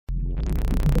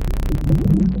You're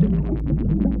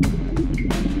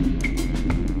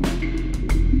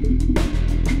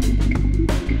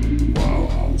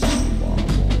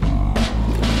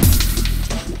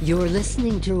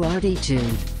listening to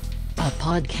ArTEEtude, a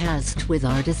podcast with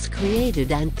artists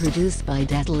created and produced by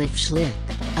Detlef Schlich,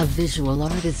 a visual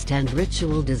artist and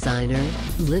ritual designer,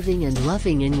 living and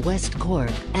loving in West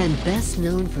Cork, and best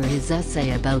known for his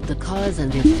essay about the cause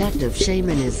and effect of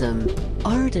shamanism,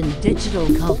 art and digital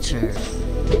culture.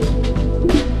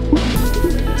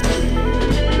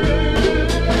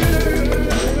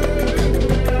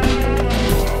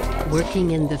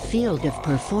 Working in the field of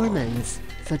performance,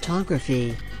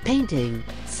 photography, painting,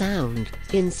 sound,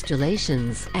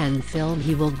 installations, and film,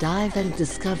 he will dive and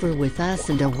discover with us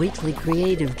and a weekly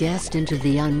creative guest into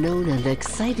the unknown and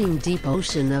exciting deep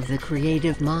ocean of the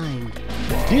creative mind.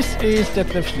 This is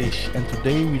Detlef Schlich, and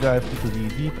today we dive into the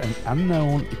deep and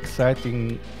unknown,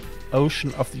 exciting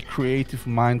ocean of the creative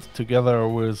mind together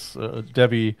with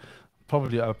Debbie.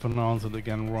 Probably I pronounce it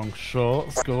again wrong. Skow.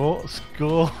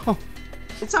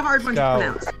 It's a hard one to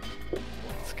pronounce.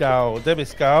 Skow, Debbie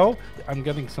Schow. I'm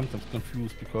getting sometimes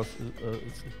confused because it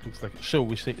looks like show.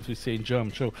 We say in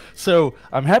German show. So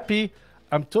I'm happy.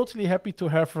 I'm totally happy to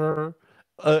have her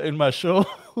in my show.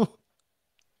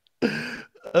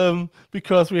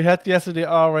 Because we had yesterday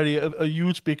already a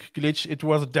huge big glitch. It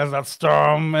was a desert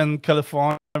storm in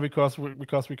California because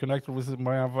we connected with the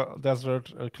Mojave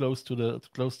Desert close to the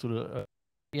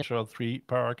National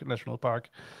Park,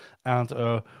 and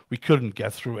we couldn't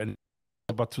get through any.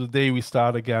 But today we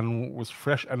start again with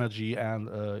fresh energy, and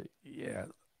yeah,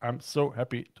 I'm so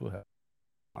happy to have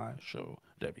my show,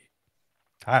 Debbie.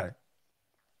 Hi.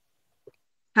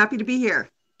 Happy to be here.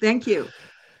 Thank you.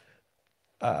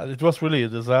 It was really a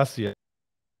disaster.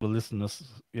 The listeners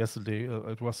yesterday,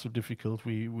 it was so difficult.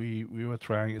 We were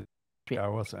trying 3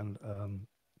 hours, and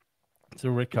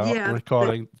the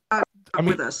recording. I mean,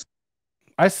 with us.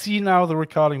 I see now the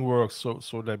recording works, so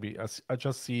Debbie, I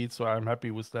just see it, so I'm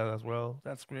happy with that as well.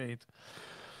 That's great.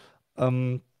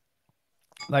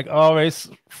 Like always,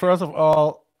 first of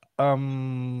all, I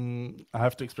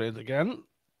have to explain it again.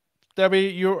 Debbie,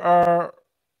 you are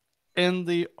in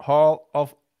the Hall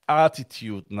of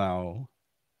ArTEEtude now.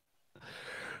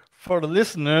 For the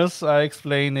listeners, I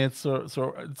explain it. So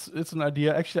it's an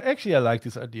idea. Actually, I like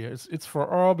this idea. It's for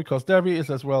all, because Debbie is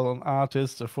as well an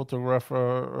artist, a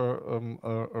photographer,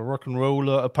 a rock and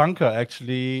roller, a punker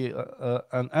actually,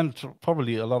 and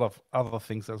probably a lot of other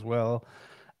things as well.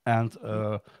 And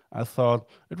I thought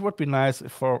it would be nice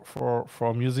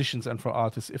for musicians and for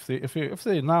artists if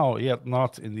they now yet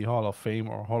not in the Hall of Fame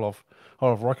or Hall of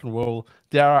Rock and Roll,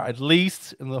 they are at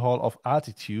least in the Hall of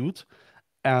ArTEEtude.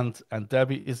 And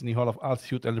Debbie is in the Hall of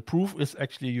ArTEEtude, and the proof is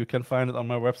actually, you can find it on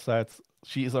my website.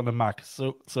 She is on a mug.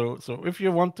 So if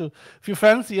you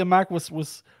fancy a mug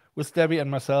with Debbie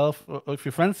and myself, or if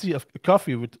you fancy a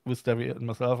coffee with Debbie and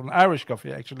myself, an Irish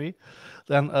coffee actually,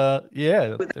 then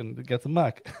then get the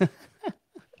mug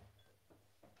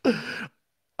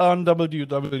on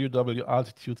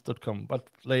www.arteetude.com. But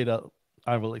later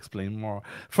I will explain more.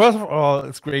 First of all,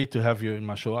 it's great to have you in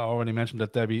my show. I already mentioned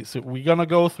that, Debbie. So we're gonna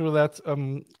go through that.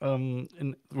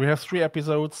 We have 3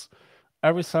 episodes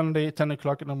every Sunday, 10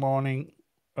 o'clock in the morning,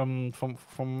 from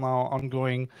now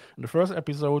ongoing. In the first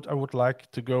episode, I would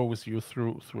like to go with you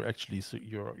through actually, so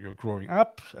you're growing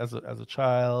up as a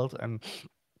child, and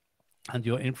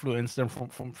your influence then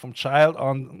from child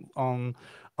on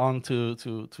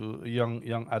to a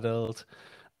young adult.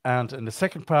 And in the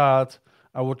second part,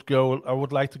 I would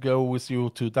like to go with you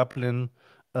to Dublin,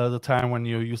 the time when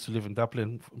you used to live in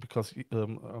Dublin, because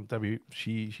Debbie,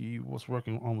 she was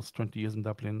working almost 20 years in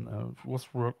Dublin. Was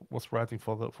writing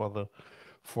for the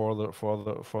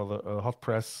Hot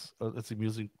Press. It's a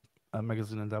music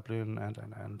magazine in Dublin, and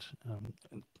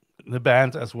the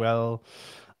band as well.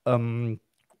 In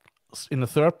the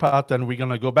third part, then we're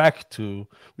gonna go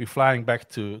we're flying back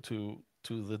to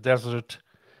the desert.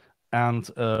 And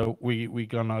we're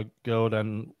gonna go,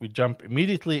 then we jump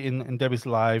immediately into Debbie's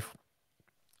life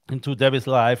in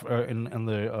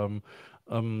the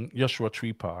Joshua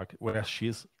Tree Park, where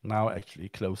she's now actually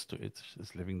close to it.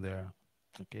 She's living there.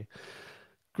 Okay,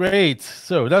 great.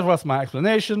 So that was my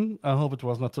explanation. I hope it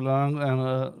was not too long.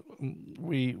 And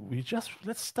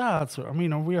let's start. So I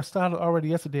mean, we started already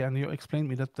yesterday, and you explained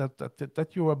me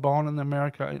that you were born in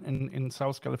America, in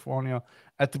South California,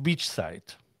 at the beach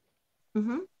side.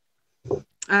 Mm-hmm.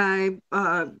 I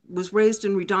was raised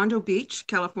in Redondo Beach,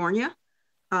 California.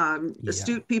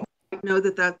 Astute people know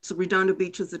that's Redondo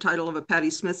Beach is the title of a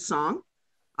Patti Smith song.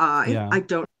 I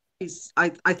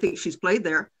think she's played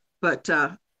there, but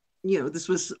this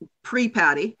was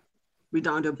pre-Patti,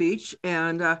 Redondo Beach,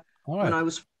 and All When right. I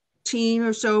was 14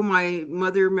 or so, my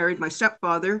mother married my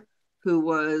stepfather, who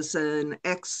was an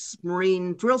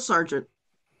ex-Marine drill sergeant.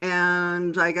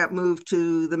 And I got moved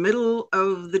to the middle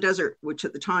of the desert, which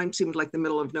at the time seemed like the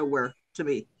middle of nowhere to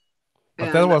me.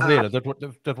 But that And was later.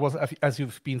 That was as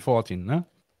you've been 14, no?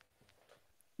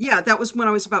 yeah, that was when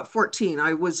I was about 14.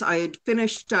 I had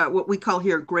finished what we call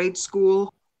here grade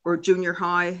school or junior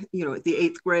high, you know, at the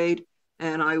 8th grade.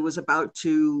 And I was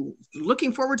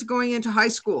looking forward to going into high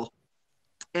school.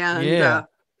 And Yeah.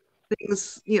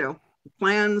 things, you know, But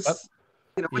plans,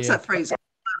 you know, what's yeah, that phrase? yeah.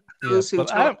 Those who But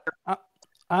tell.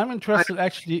 I'm interested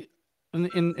actually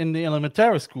in the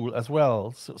elementary school as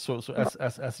well. So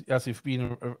as you've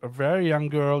been a very young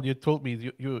girl, you told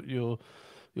me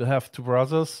you have two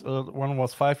brothers. One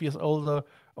was 5 years older,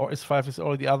 or is 5 years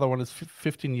older. The other one is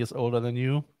 15 years older than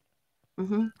you.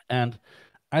 Mm-hmm. And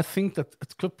I think that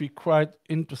it could be quite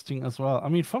interesting as well. I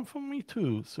mean, for me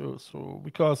too. So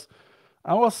because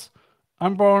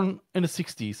I'm born in the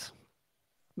 60s,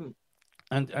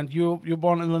 and you're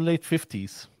born in the late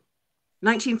 50s.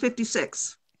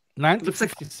 1956. Looks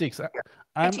like 1956.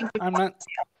 I'm 1956. I'm not,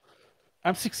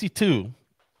 I'm 62,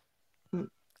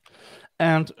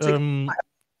 and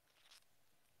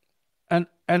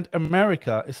and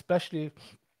America, especially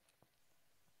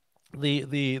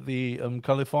the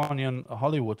Californian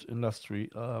Hollywood industry,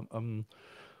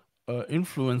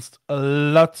 influenced a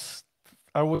lot.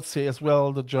 I would say as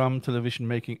well the German television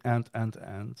making and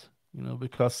you know,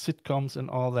 because sitcoms and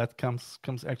all that comes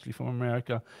actually from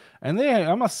America, and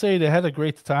I must say they had a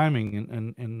great timing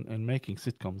in making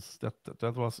sitcoms.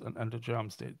 That was, and the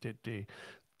Germans they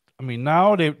I mean,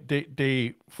 now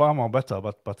they far more better,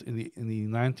 but in the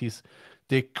 90s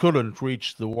they couldn't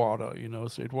reach the water, you know.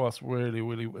 So it was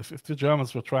really, if the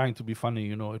Germans were trying to be funny,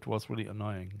 you know, it was really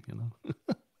annoying, you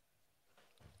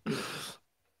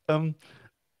know.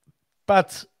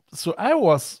 But so I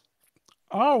was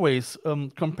always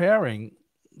comparing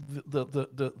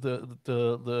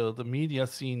the media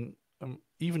scene,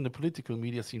 even the political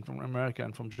media scene from America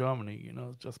and from Germany, you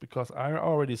know, just because I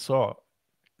already saw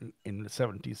in the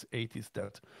 70s, 80s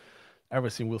that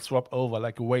everything will swap over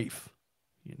like a wave,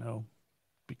 you know,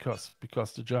 because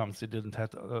the Germans, they didn't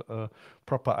have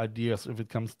proper ideas if it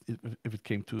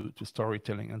came to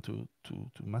storytelling and to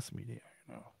mass media,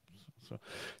 you know.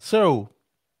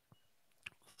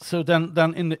 So then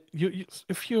in the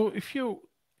if you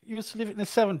used to live in the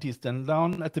 70s, then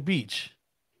down at the beach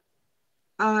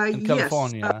in Yes.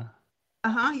 California.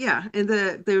 Yeah. And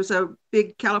there's a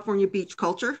big California beach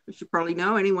culture, as you probably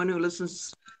know. Anyone who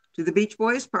listens to the Beach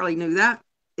Boys probably knew that.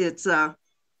 It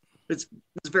was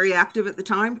very active at the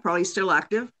time, probably still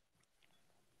active.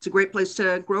 It's a great place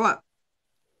to grow up.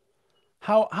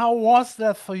 How was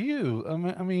that for you? I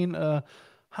mean,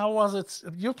 how was it?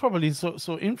 You're probably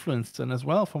so influenced then as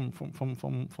well from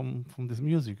this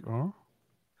music, or?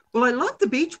 Well, I loved the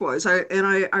Beach Boys. I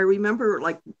remember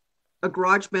like a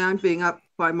garage band being up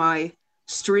by my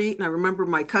street, and I remember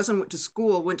my cousin went to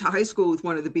high school with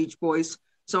one of the Beach Boys.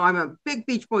 So I'm a big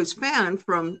Beach Boys fan.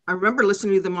 I remember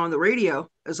listening to them on the radio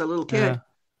as a little kid,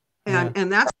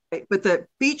 and that's great. But the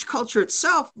beach culture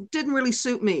itself didn't really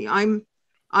suit me. I'm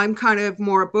kind of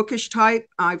more a bookish type.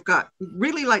 I've got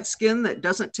really light skin that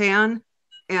doesn't tan,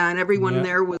 and everyone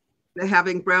there was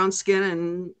having brown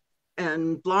skin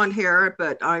and blonde hair.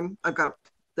 But I've got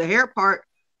the hair part,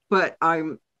 but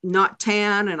I'm not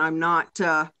tan, and I'm not.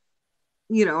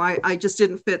 You know, I just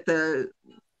didn't fit the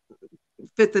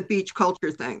beach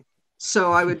culture thing.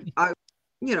 So I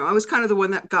was kind of the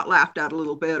one that got laughed at a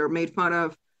little bit or made fun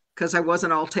of because I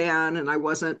wasn't all tan and I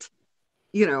wasn't,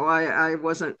 you know, I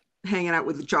wasn't hanging out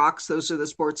with the jocks. Those are the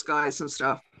sports guys and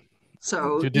stuff.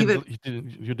 So you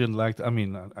didn't like that. I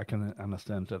mean, I can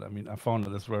understand that. I mean, I found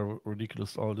that as very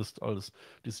ridiculous. All these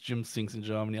gym things in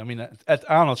Germany. I mean, at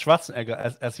Arnold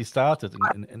Schwarzenegger as he started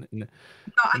in the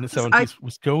 70s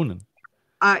with Conan.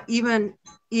 Even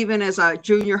as a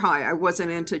junior high, I wasn't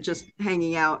into just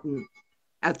hanging out and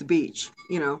at the beach,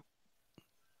 you know.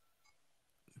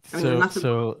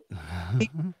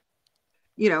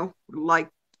 You know, like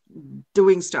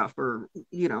doing stuff or,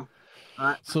 you know.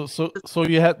 So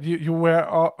you were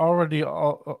already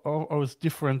always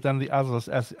different than the others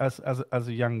as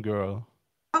a young girl.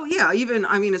 Oh yeah, even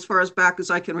I mean, as far as back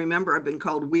as I can remember, I've been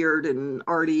called weird and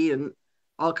arty and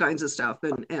all kinds of stuff,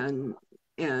 and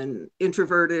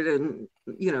introverted and,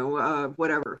 you know,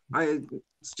 whatever. I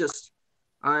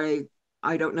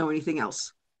don't know anything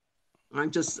else.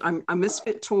 I'm a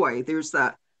misfit toy. There's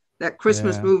that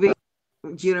Christmas movie,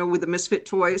 you know, with the misfit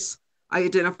toys. I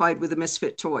identified with the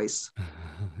misfit toys.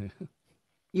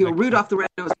 You know, Rudolph the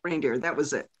Red-Nosed Reindeer, that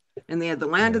was it. And they had the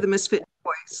Land of the Misfit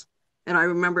Toys. And I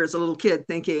remember as a little kid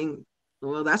thinking,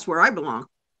 well, that's where I belong.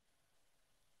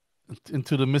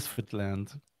 Into the misfit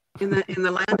land. In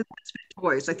the land of misfit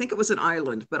toys. I think it was an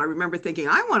island, but I remember thinking,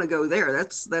 I want to go there.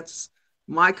 That's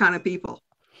my kind of people.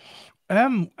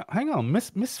 Hang on,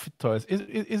 Misfit Toys.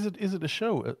 Is it a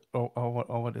show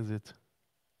or what is it?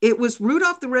 It was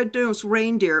Rudolph the Red-Nosed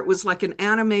Reindeer. It was like an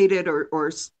animated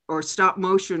or stop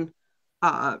motion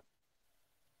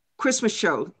Christmas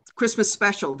show, Christmas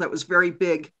special that was very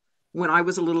big when I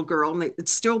was a little girl, and it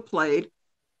still played.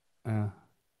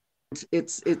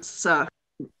 It's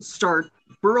starred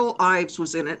Burl Ives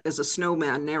was in it as a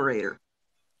snowman narrator.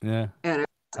 Yeah, and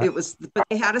it was. But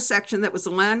they had a section that was the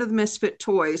land of the misfit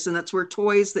toys, and that's where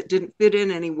toys that didn't fit in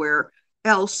anywhere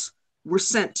else were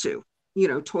sent to. You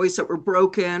know, toys that were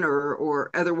broken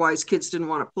or otherwise kids didn't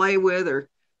want to play with, or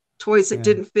toys that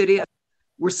didn't fit in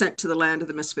were sent to the land of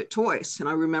the misfit toys. And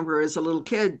I remember as a little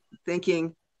kid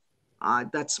thinking,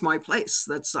 that's my place.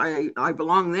 I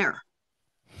belong there.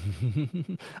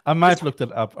 I might look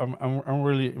that up. I'm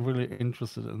really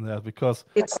interested in that because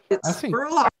it's I think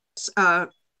Burl Ives,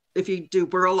 if you do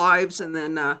Burl Ives and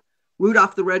then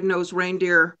Rudolph the Red-Nosed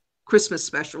Reindeer Christmas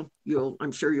special,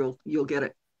 I'm sure you'll get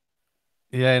it.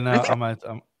 Yeah, no, I might.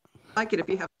 Like it if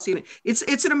you haven't seen it.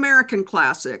 It's an American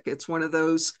classic. It's one of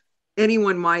those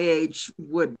anyone my age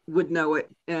would know it,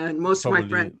 and most of my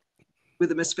friends with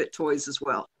the misfit toys as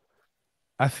well.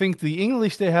 I think the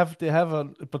English they have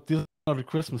but this is not a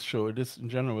Christmas show. It is in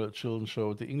general a children's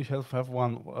show. The English have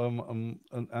one.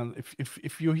 And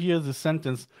if you hear the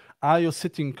sentence, "Are you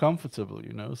sitting comfortable?"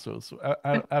 You know, so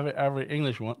every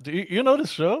English one. Do you know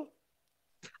this show?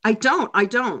 I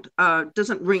don't.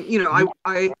 Doesn't ring. You know,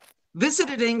 I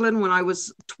visited England when I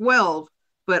was 12,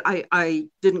 but I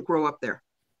didn't grow up there.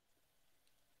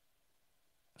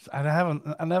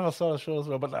 I never saw the show as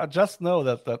well, but I just know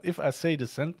that if I say the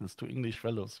sentence to English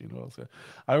fellows, you know, so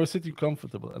I was sitting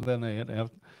comfortable, and then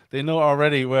they know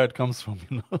already where it comes from,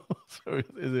 you know. So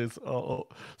it is all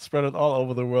spread it all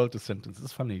over the world. The sentence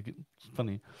is funny.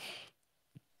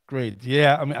 Great,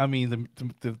 yeah. I mean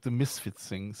the misfit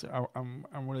things. I'm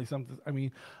really something. I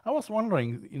mean, I was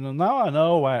wondering, you know, now I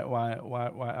know why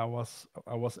I was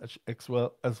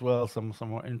as well some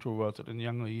more introverted in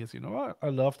younger years. You know, I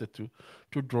loved it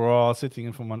to draw, sitting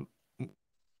in front of my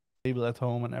table at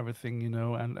home and everything. You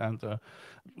know, and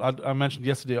I mentioned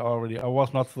yesterday already. I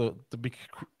was not the big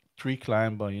tree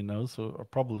climber, you know. So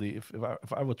probably if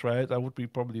I would try it, I would be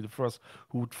probably the first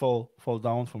who would fall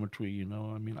down from a tree. You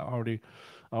know, I mean, I already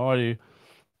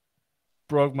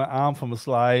broke my arm from a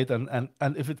slide, and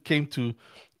if it came to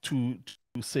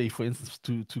say, for instance,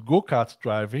 to go-kart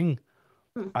driving,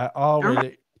 I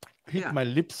already hit my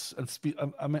lips and speed.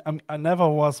 I mean, I never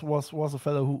was a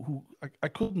fellow who I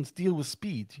couldn't deal with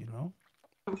speed, you know.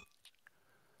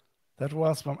 That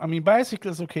was, I mean,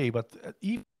 bicycles okay, but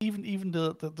even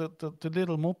the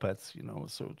little mopeds, you know,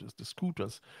 so just the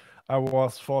scooters. I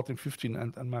was 14, 15,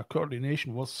 and my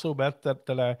coordination was so bad that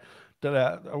I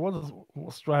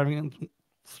was driving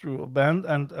through a bend,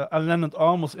 and I landed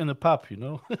almost in a pub, you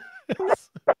know.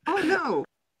 Oh no!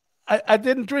 I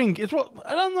didn't drink. It was,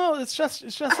 I don't know. It's just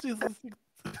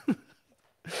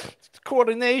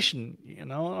coordination, you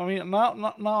know. I mean,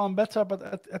 now I'm better, but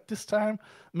at this time,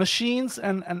 machines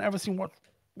and everything what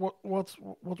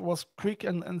was quick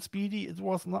and speedy, it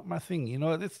was not my thing, you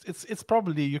know. It's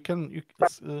probably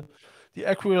it's, the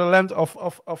equivalent of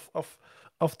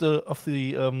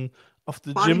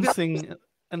the gym thing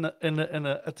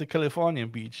at the Californian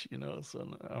beach, you know.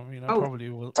 So I mean, I probably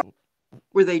will.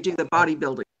 Where they do the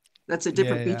bodybuilding. That's a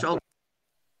different beach.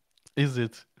 Is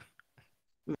it?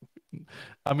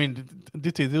 I mean,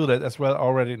 did they do that as well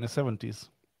already in the 70s?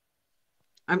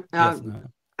 Yes, no.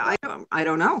 I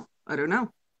don't know.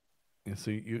 Yeah,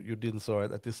 so you didn't saw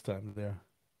it at this time there.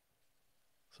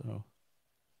 So,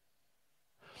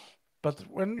 but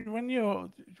when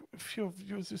you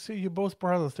see your both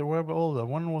brothers, they were older.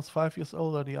 One was 5 years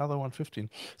older, the other one 15.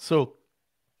 So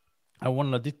I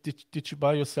wonder, did you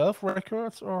buy yourself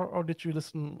records, or did you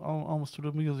listen almost to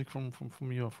the music from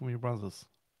your brothers?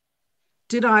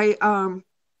 Did I?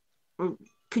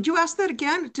 Could you ask that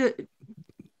again?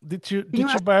 Did you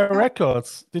buy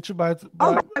records? Did you buy?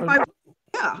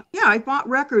 Yeah, I bought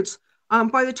records.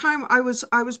 By the time I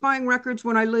was buying records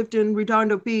when I lived in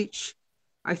Redondo Beach.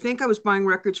 I think I was buying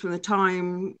records from the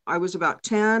time I was about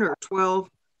 10 or 12, as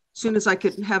soon as I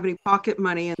could have any pocket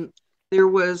money. And there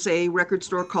was a record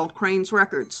store called Crane's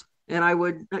Records, and I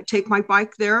would take my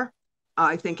bike there,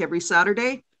 I think every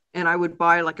Saturday, and I would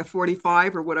buy like a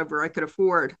 45 or whatever I could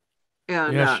afford.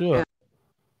 And, yeah, sure. and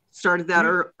started that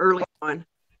early on.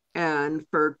 And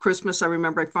for Christmas, I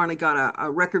remember I finally got a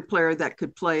record player that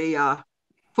could play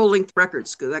full-length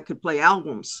records, that could play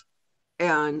albums.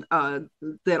 And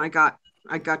then I got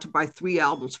to buy 3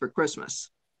 albums for Christmas.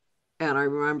 And I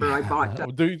remember I bought.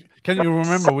 Can you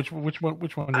remember which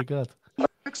one you got?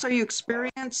 Are You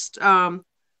Experienced?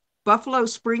 Buffalo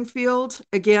Springfield,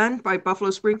 again by Buffalo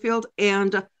Springfield,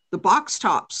 and the Box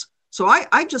Tops. So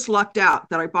I just lucked out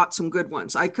that I bought some good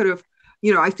ones. I could have,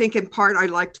 I think in part I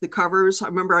liked the covers. I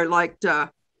remember I liked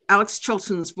Alex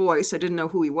Chilton's voice. I didn't know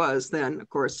who he was then, of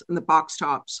course, in the Box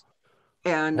Tops.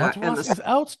 And what was his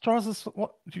outstars?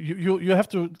 What you have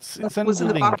to send me the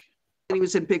link. And he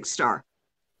was in Big Star.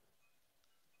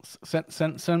 Send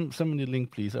me the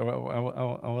link, please. I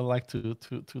would like to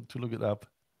look it up.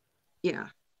 Yeah,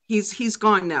 he's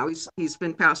gone now. He's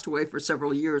been passed away for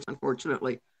several years,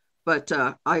 unfortunately. But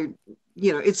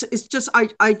it's just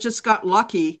I just got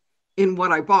lucky in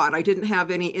what I bought. I didn't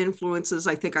have any influences.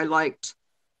 I think I liked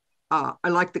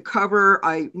the cover.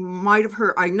 I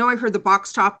heard the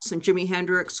Box Tops and Jimi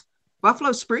Hendrix.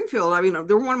 Buffalo Springfield, I mean,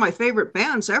 they're one of my favorite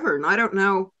bands ever. And I don't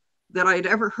know that I'd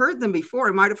ever heard them before.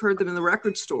 I might have heard them in the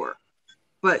record store.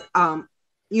 But,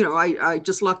 I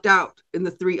just lucked out in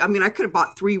the 3. I mean, I could have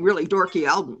bought 3 really dorky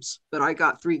albums, but I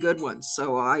got 3 good ones.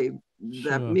 So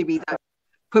maybe that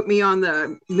put me on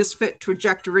the misfit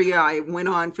trajectory I went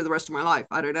on for the rest of my life.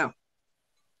 I don't know.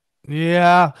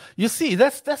 Yeah, you see,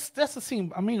 that's the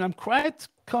thing. I mean, I'm quite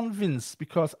convinced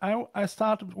because I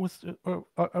started with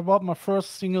I bought my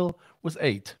first single with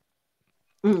 8,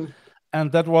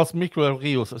 and that was Miguel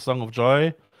Rios, A Song of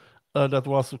Joy. That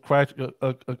was quite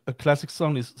a classic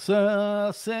song. Is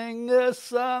sing a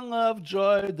song of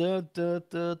joy,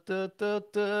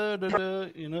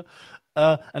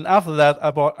 and after that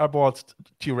I bought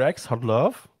T-Rex, Hot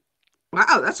Love.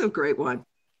 Wow, that's a great one.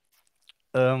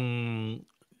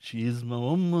 She's my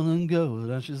woman and gold,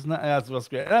 and she's not. Yeah, it was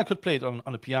great. And I could play it on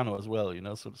the piano as well,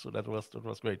 So that was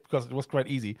great because it was quite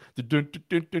easy.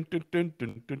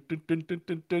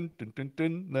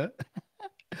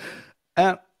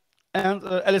 And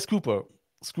Alice Cooper,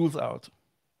 School's Out.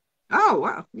 Oh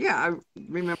wow, yeah, I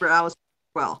remember Alice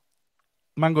well.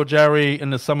 Mango Jerry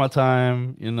in the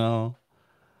Summertime,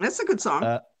 That's a good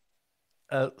song.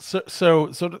 So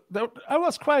I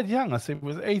was quite young. I think it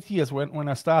was 8 years when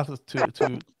I started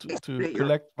to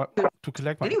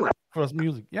collect my first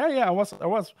music. Yeah, I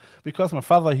was because my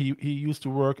father he used to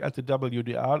work at the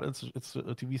WDR. It's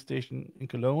a TV station in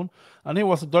Cologne, and he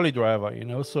was a dolly driver.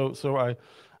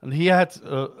 And he had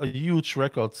a huge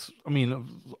records. I mean,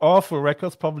 awful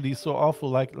records, probably so awful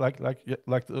like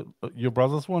your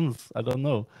brother's ones. I don't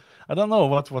know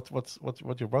what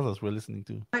your brothers were listening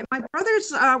to. My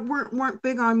brothers weren't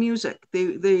big on music.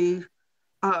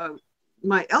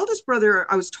 My eldest brother,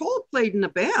 I was told, played in a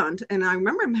band, and I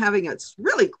remember him having a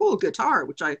really cool guitar,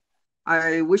 which I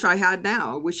wish I had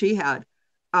now. I wish he had.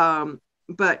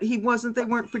 But he wasn't. They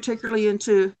weren't particularly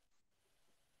into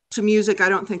music. I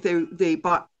don't think they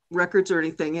bought records or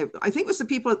anything. I think it was the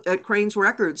people at Crane's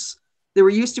Records. They were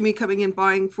used to me coming in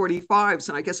buying 45s,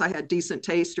 and I guess I had decent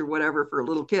taste or whatever for a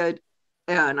little kid.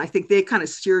 And I think they kind of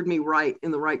steered me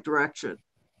in the right direction.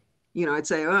 I'd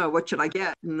say, "Oh, what should I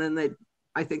get?" And then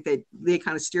I think they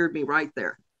kind of steered me right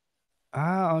there.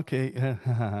 Ah, okay.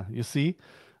 You see,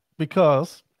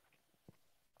 because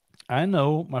I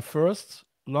know my first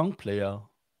long player,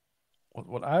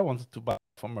 what I wanted to buy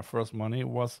for my first money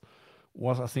was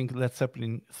I think Led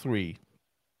Zeppelin 3.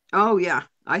 Oh yeah,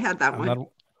 I had that one.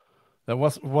 That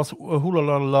was A Whole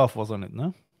Lot of Love was on it,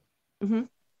 no? Mm-hmm.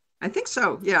 I think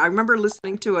so. Yeah, I remember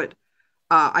listening to it.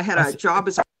 I had a job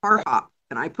as a car hop,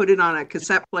 and I put it on a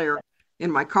cassette player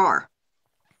in my car.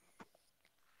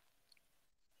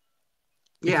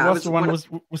 Yeah, it was the one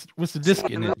with the disc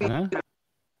in it, huh?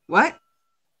 What?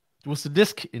 It was the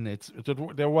disc in it.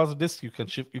 There was a disc you could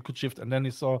shift, and then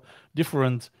you saw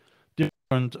different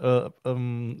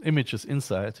images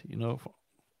inside,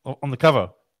 on the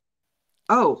cover.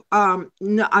 Oh,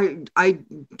 no, I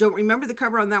don't remember the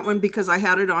cover on that one because I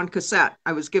had it on cassette.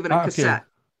 I was given a cassette.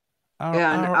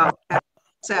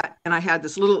 Cassette, and I had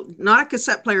this little, not a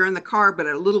cassette player in the car, but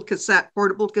a little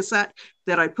portable cassette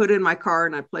that I put in my car,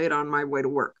 and I played on my way to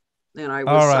work. And I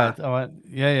was all right.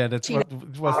 Yeah, that's what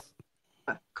it was.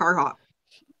 Car hop.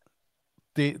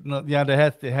 They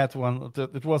had one.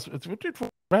 It was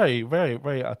very, very,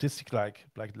 very artistic, like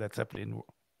Led Zeppelin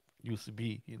used to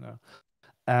be,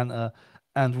 And I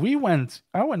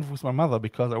went with my mother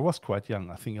because I was quite young.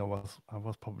 I think I was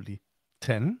probably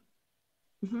 10.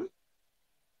 Mm-hmm.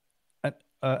 And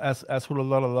as Whole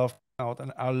Lot of Love out,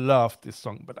 and I loved this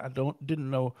song, but I didn't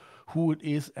know who it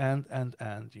is and.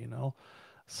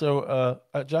 So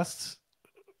I just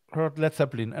heard Led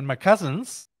Zeppelin, and my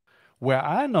cousins, where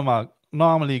I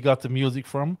normally got the music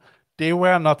from, they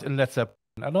were not in Led Zeppelin.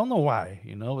 I don't know why.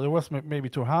 You know, it was maybe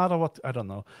too hard or what. I don't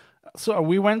know. So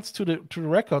we went to the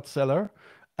record seller,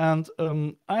 and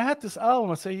I had this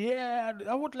album. I say, yeah,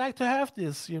 I would like to have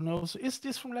this. You know, so is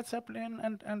this from Led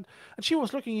Zeppelin? And she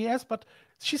was looking, yes, but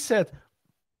she said,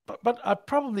 but I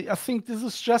think this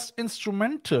is just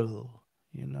instrumental.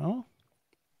 You know,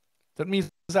 that means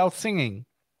without singing,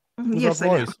 without Yes,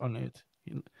 voice on it.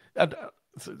 You know,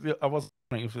 so I was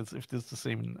wondering if it's the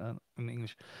same in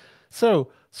English.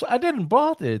 So I didn't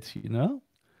bought it, you know,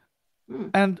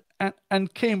 and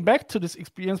came back to this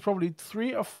experience probably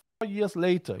 3 or 4 years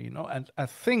later, you know, and I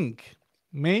think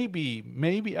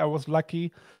maybe I was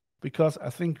lucky, because I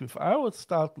think if I would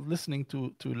start listening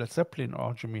to Led Zeppelin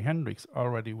or Jimi Hendrix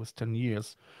already with 10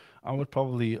 years, I would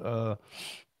probably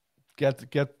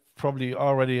get probably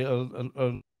already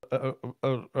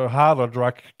a harder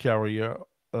drug carrier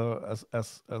as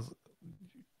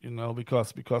you know,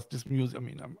 because this music, I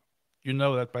mean, you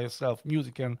know that by yourself,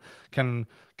 music can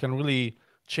really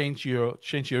change your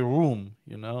room,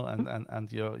 you know,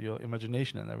 and your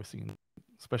imagination and everything,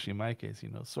 especially in my case, you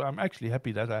know. So I'm actually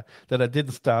happy that I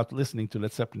didn't start listening to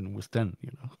Led Zeppelin with 10,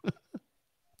 you know.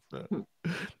 So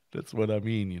that's what I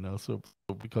mean, you know. So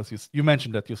because you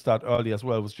mentioned that you start early as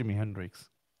well with Jimi Hendrix.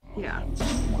 Yeah.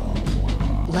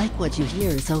 Like what you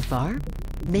hear so far?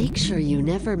 Make sure you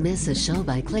never miss a show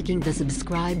by clicking the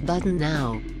subscribe button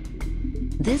now.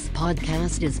 This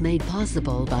podcast is made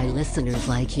possible by listeners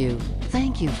like you.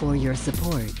 Thank you for your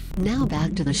support. Now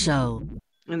back to the show.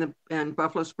 And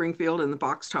Buffalo Springfield and the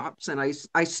Box Tops, and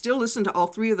I still listen to all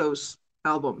 3 of those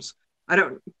albums.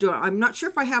 I'm not sure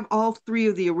if I have all 3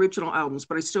 of the original albums,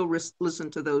 but I still listen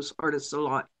to those artists a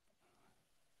lot.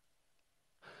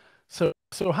 So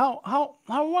how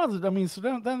was it? I mean, so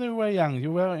then you were young.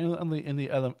 You were in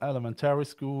the elementary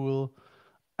school,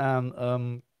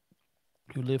 and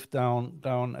you lived down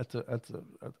at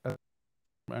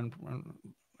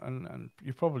and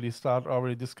you probably start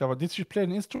already discover. Did you play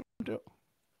an instrument?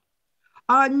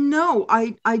 No,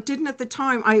 I didn't at the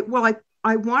time.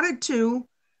 I wanted to,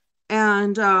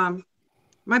 and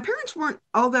my parents weren't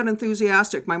all that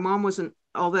enthusiastic. My mom wasn't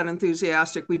all that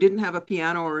enthusiastic. We didn't have a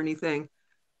piano or anything.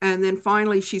 And then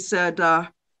finally she said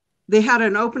they had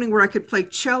an opening where I could play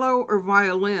cello or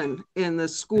violin in the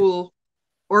school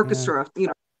orchestra, you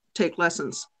know, take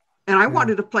lessons. And I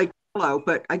wanted to play cello,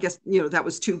 but I guess, you know, that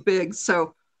was too big.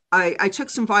 So I took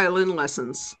some violin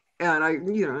lessons, and I,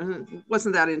 you know,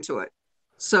 wasn't that into it.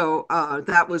 So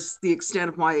that was the extent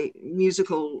of my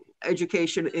musical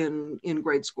education in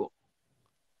grade school.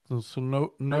 So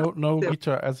no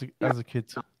guitar as a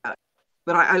kid.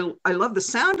 But I love the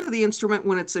sound of the instrument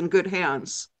when it's in good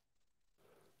hands.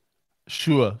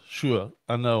 Sure.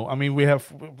 I know. I mean, we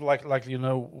have like you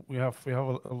know, we have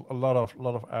a lot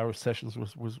of Irish sessions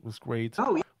with great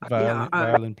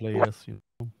violin players. You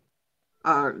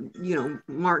know,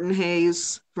 Martin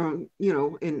Hayes from, you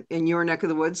know, in your neck of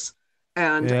the woods,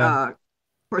 and of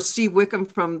course Steve Wickham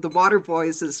from the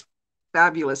Waterboys is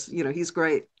fabulous. You know, he's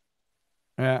great.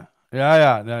 Yeah. He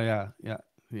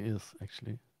is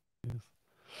actually. He is.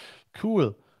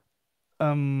 Cool.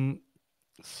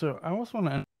 So I was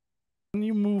wondering, when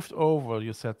you moved over,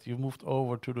 you said you moved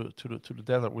over to the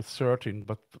desert with 13,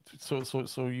 but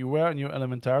so you were in your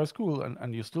elementary school,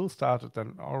 and you still started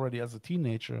then already as a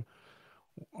teenager,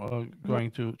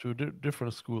 going to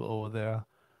different school over there,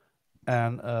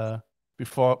 and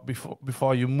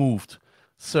before you moved.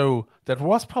 So that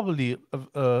was probably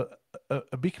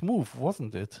a big move,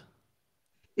 wasn't it?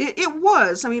 It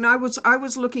was. I mean, I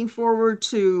was looking forward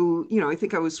to, you know, I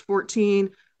think I was 14.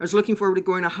 I was looking forward to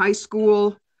going to high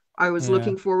school. I was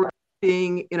looking forward to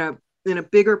being in a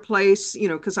bigger place, you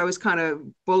know, because I was kind of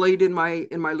bullied in my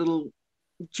little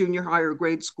junior high or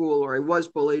grade school, or I was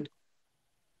bullied.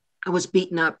 I was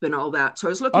beaten up and all that. So I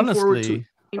was looking forward to.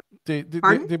 They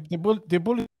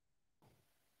bullied.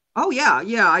 Oh yeah.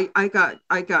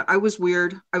 I was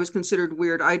weird. I was considered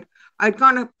weird. I'd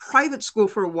gone to private school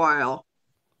for a while,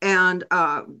 and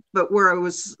but where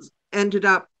I ended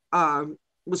up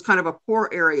was kind of a poor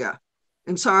area.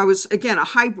 And so I was, again,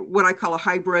 what I call a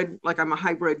hybrid, like I'm a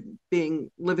hybrid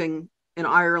living in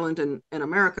Ireland and in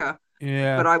America.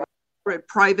 Yeah. But I was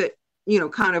private, you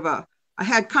know, I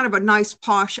had kind of a nice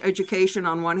posh education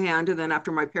on one hand. And then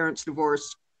after my parents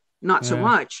divorced, not so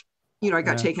much, you know, I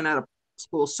got taken out of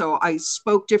school. So I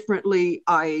spoke differently.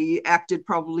 I acted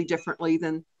probably differently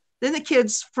than the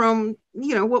kids from,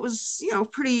 you know, what was, you know,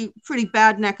 pretty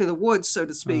bad neck of the woods, so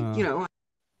to speak. You know,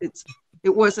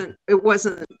 it wasn't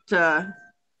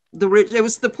the rich, it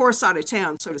was the poor side of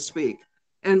town, so to speak.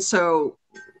 And so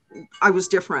I was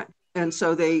different, and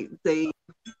so they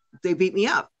beat me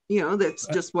up. You know, that's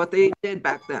just what they did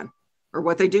back then, or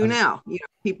what they do now. You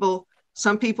know,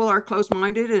 some people are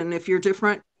closed-minded, and if you're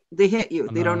different, they hit you.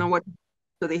 They don't know what,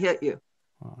 so they hit you.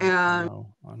 And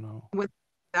I know. with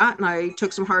that, and I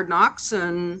took some hard knocks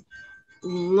and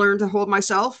learned to hold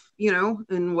myself, you know,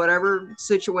 in whatever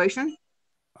situation.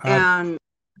 And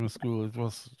in school, it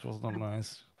was not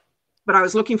nice. But I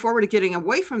was looking forward to getting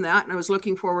away from that, and I was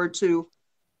looking forward to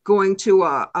going to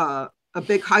a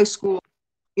big high school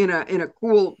in a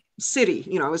cool city.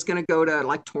 You know, I was going to go to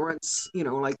like Torrance, you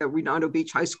know, like a Redondo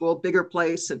Beach High School, bigger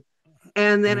place,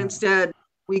 and then instead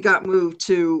we got moved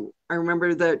to. I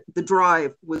remember that the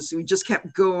drive was, we just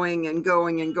kept going and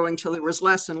going and going till there was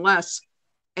less and less,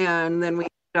 and then we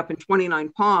ended up in 29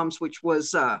 Palms, which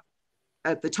was at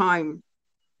the time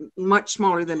much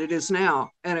smaller than it is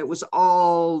now, and it was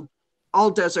all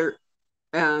desert,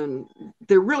 and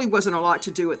there really wasn't a lot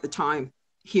to do at the time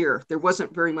here. There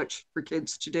wasn't very much for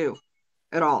kids to do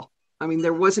at all. I mean,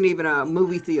 there wasn't even a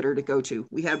movie theater to go to.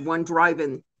 We had one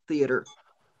drive-in theater.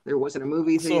 There wasn't a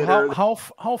movie theater. So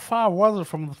how far was it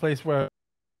from the place where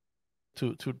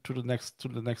to the next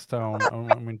town?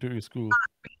 I mean, to your school?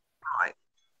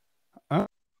 Huh?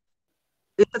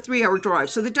 It's a 3-hour drive.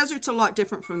 So the desert's a lot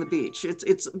different from the beach.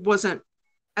 It wasn't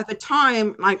at the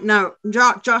time, like now.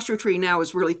 Joshua Tree now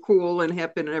is really cool and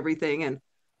hip and everything,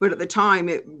 but at the time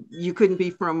you couldn't be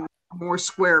from a more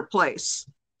square place.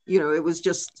 You know, it was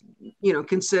just, you know,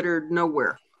 considered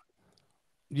nowhere.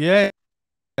 Yeah.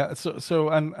 So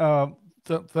and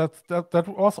that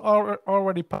was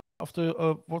already part of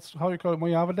the how you call it,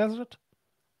 Mojave Desert?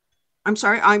 I'm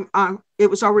sorry, it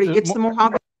was already, it's the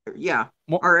Mojave Desert, yeah.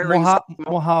 Our area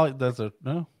Mojave Desert,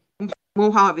 no?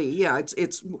 Mojave, yeah,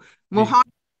 it's Mojave,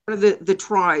 one of the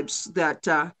tribes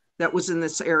that was in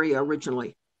this area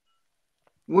originally.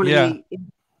 One of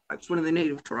the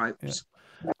native tribes.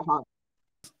 Yeah.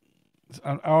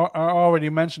 I already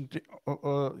mentioned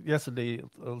yesterday,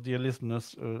 dear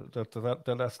listeners,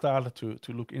 that I started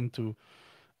to look into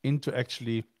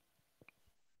actually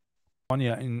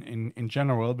California in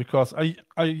general, because I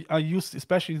used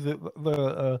especially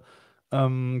the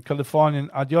Californian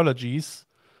ideologies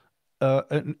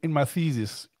in my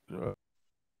thesis,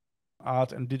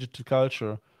 art and digital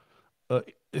culture,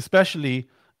 especially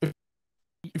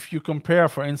if you compare,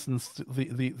 for instance,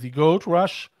 the gold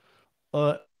rush.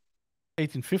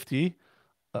 1850,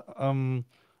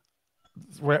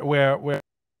 where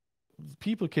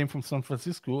people came from San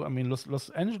Francisco. I mean, Los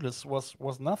Angeles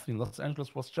was nothing. Los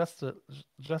Angeles was just a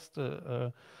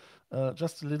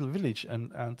little village,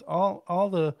 and all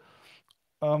the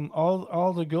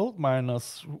gold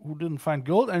miners who didn't find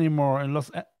gold anymore in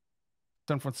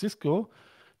San Francisco,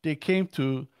 they came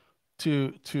to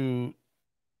the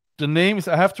names.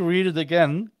 I have to read it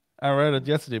again. I read it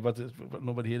yesterday, but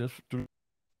nobody here to.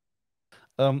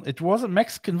 It was a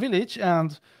Mexican village,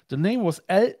 and the name was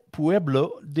El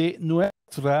Pueblo de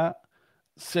Nuestra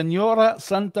Señora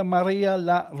Santa Maria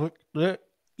la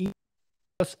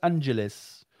Los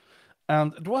Angeles,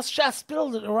 and it was just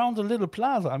built around a little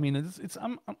plaza. I mean, it's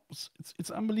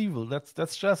unbelievable.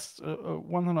 That's just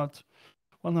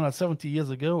 170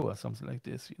 years ago or something like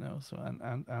this, you know. So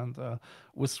and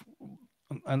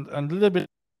a little bit.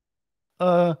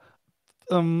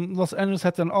 Los Angeles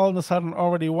had then all of a sudden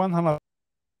already 100.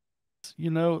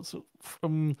 You know, so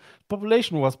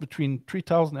population was between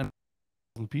 3,000 and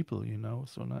 1,000 people. You know,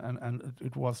 so and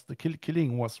it was the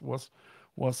killing was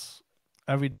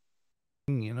every.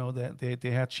 You know,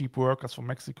 they had cheap workers from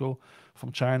Mexico,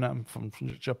 from China, and from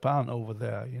Japan over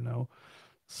there. You know,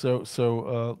 so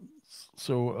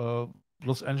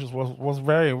Los Angeles was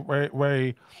very very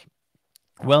very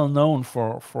well known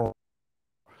for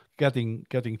getting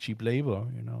cheap labor.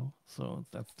 You know, so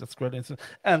that's great.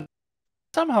 And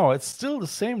somehow it's still the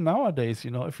same nowadays,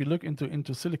 you know. If you look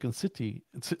into Silicon City,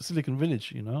 Silicon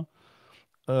Village, you know,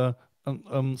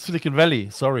 Silicon Valley,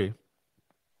 sorry,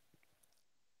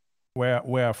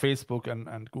 where Facebook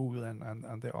and Google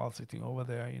and they're all sitting over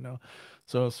there, you know.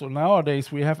 So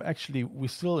nowadays we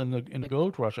still in the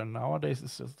gold rush, and nowadays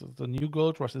it's just the new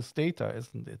gold rush is data,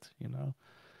 isn't it? You know,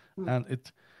 and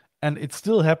it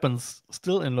still happens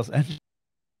still in Los Angeles.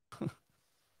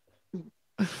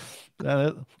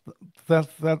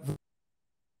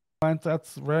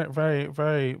 That's very very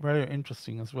very very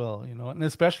interesting as well, you know, and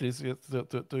especially it's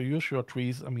the usual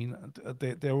trees. I mean,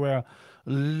 there were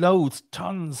loads,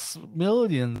 tons,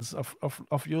 millions of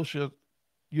usual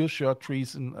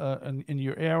trees in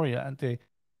your area, and they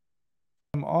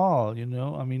them all, you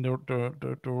know. I mean,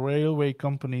 the railway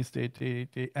companies, they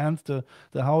and the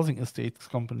housing estates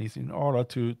companies, in order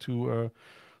to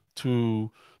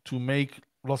to make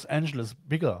Los Angeles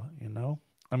bigger. You know,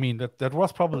 I mean that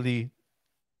was probably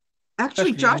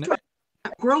actually Joshua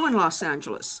can't grow in Los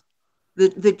Angeles.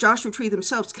 The Joshua tree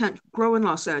themselves can't grow in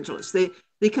Los Angeles.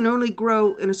 They can only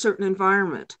grow in a certain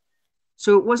environment.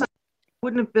 So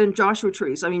wouldn't have been Joshua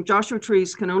trees. I mean, Joshua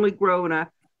trees can only grow in a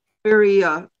very,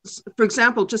 for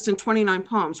example, just in 29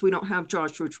 Palms, we don't have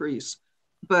Joshua trees.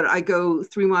 But I go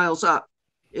 3 miles up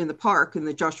in the park, in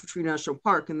the Joshua Tree National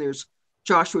Park, and there's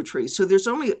Joshua trees. So there's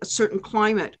only a certain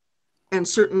climate and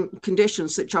certain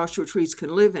conditions that Joshua trees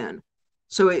can live in.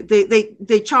 So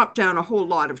they chopped down a whole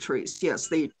lot of trees. Yes,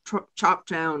 they chopped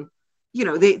down, you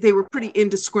know, they were pretty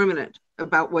indiscriminate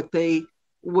about what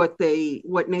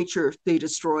nature they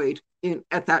destroyed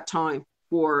at that time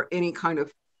for any kind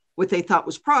of what they thought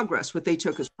was progress, what they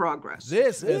took as progress.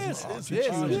 This is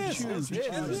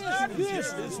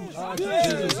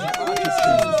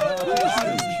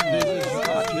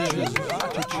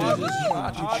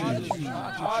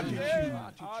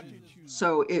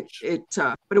So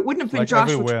but it wouldn't have been like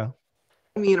Joshua. everywhere.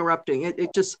 Me interrupting.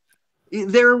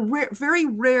 They're a very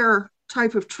rare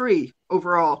type of tree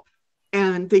overall,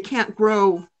 and they can't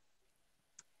grow.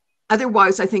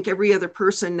 Otherwise, I think every other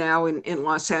person now in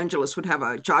Los Angeles would have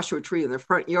a Joshua tree in their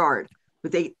front yard,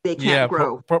 but they can't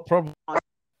grow. Probably.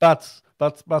 But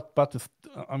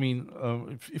I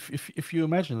mean, if you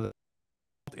imagine that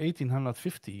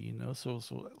 1850, you know,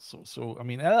 so I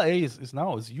mean, LA is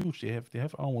huge. They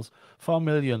have almost 4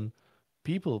 million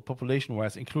people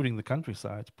population-wise, including the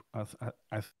countryside.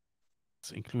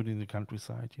 Including the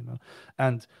countryside, you know,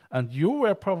 and you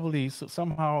were probably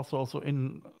somehow also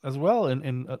in as well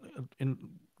in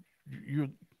you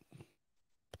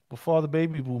before the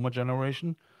baby boomer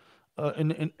generation,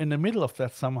 in the middle of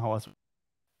that somehow as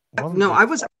well. No, I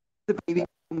was the baby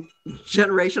boom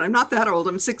generation. I'm not that old.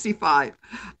 I'm 65,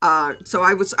 so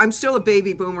I'm still a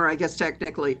baby boomer, I guess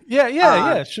technically.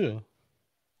 Yeah, sure.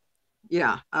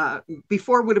 Yeah,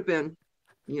 before would have been,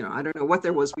 you know, I don't know what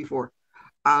there was before.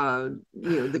 You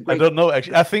know, the great... I don't know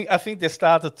actually. I think they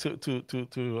started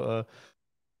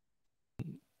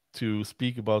to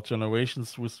speak about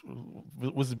generations with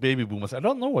the baby boomers. I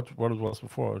don't know what it was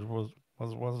before. It was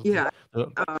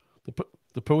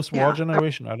the post-war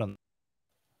generation. I don't.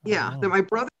 My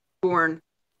brother was born.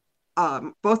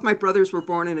 Both my brothers were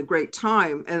born in a great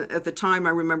time, and at the time,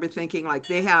 I remember thinking like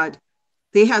they had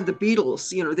the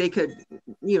Beatles. You know, they could.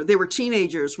 You know, they were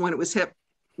teenagers when it was hip.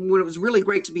 When it was really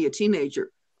great to be a teenager.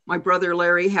 My brother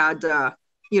Larry had,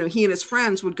 you know, he and his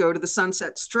friends would go to the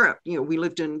Sunset Strip. You know, we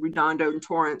lived in Redondo and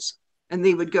Torrance, and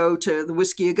they would go to the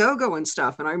Whiskey A Go-Go and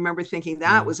stuff. And I remember thinking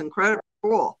that was incredibly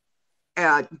cool.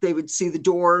 They would see the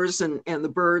Doors and the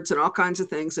Birds and all kinds of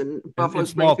things. And Buffalo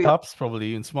small pubs,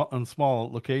 probably in small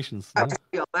locations. I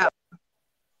feel that.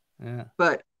 Yeah.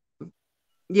 But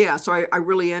yeah, so I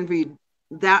really envied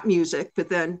that music. But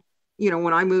then, you know,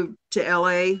 when I moved to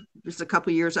LA, just a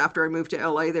couple of years after I moved to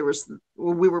LA,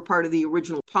 we were part of the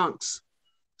original punks.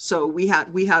 So we had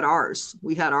ours.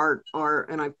 We had our,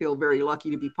 and I feel very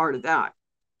lucky to be part of that.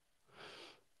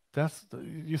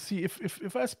 You see,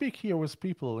 if I speak here with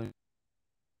people,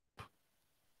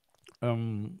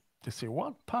 they say,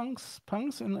 what, punks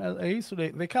in LA? So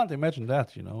they can't imagine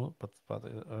that, you know, but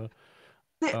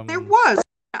there was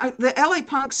the LA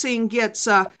punk scene gets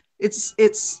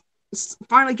it's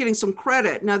finally getting some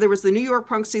credit. Now there was the New York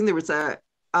punk scene, there was a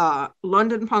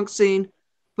London punk scene,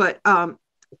 but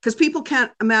because people can't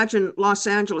imagine Los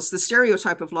Angeles, the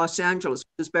stereotype of Los Angeles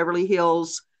is Beverly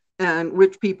Hills and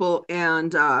rich people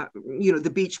and you know, the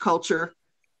beach culture,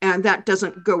 and that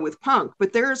doesn't go with punk.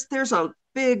 But there's a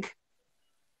big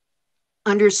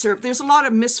underserved. There's a lot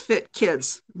of misfit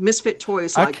kids, misfit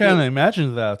toys. I can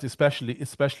imagine that,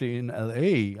 especially in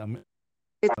LA. I mean,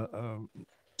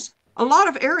 a lot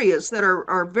of areas that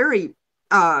are very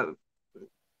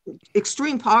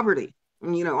extreme poverty.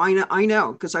 And, you know, I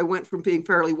know because I went from being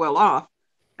fairly well off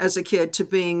as a kid to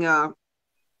being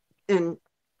in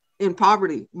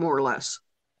poverty, more or less.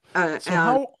 And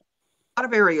a lot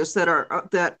of areas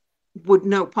that would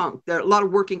know punk. There are a lot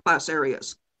of working class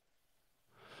areas.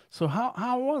 So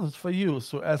how was it for you?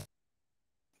 So as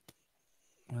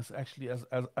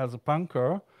a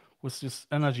punker with this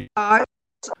energy,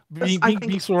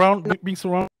 being surrounded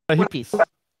by hippies.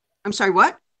 I'm sorry,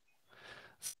 what?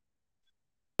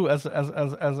 As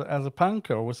a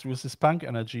punker with this punk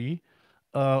energy,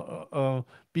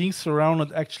 being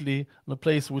surrounded actually in a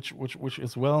place which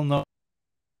is well known,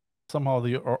 somehow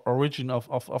the origin of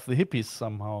the hippies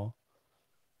somehow.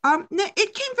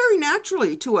 It came very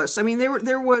naturally to us. I mean,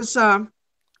 there was, and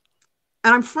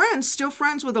I'm still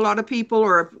friends with a lot of people,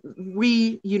 or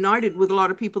reunited with a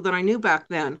lot of people that I knew back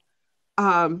then.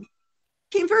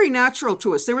 came very natural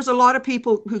to us. There was a lot of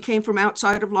people who came from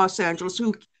outside of Los Angeles,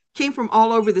 who came from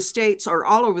all over the States or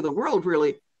all over the world,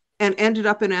 really, and ended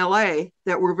up in LA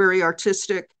that were very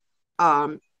artistic,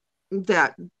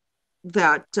 that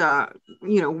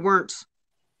you know,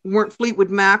 weren't Fleetwood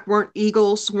Mac, weren't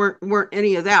Eagles, weren't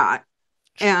any of that.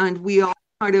 And we all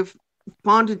kind of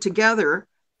bonded together.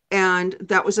 And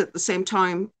that was at the same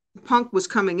time punk was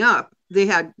coming up. They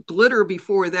had glitter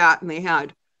before that, and they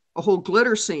had a whole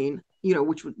glitter scene, you know,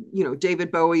 which would, you know,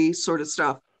 David Bowie sort of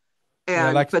stuff.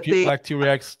 And like they like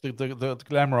T-Rex, the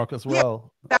glam rock as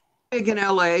well. Yeah, big in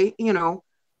LA, you know,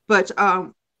 but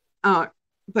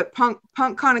punk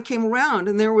kind of came around,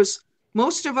 and there was,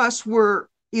 most of us were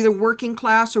either working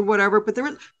class or whatever, but there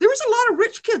was a lot of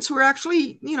rich kids who were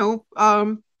actually, you know,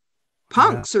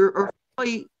 punks, or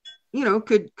really, you know,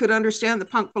 could understand the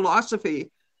punk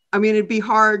philosophy. I mean, it'd be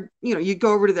hard, you know, you'd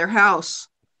go over to their house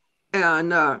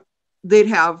and they'd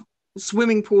have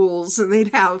swimming pools, and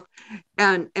they'd have,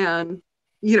 and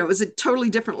you know, it was a totally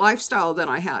different lifestyle than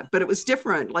I had, but it was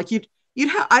different. Like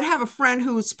I'd have a friend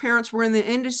whose parents were in the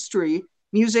industry,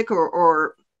 music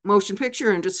or motion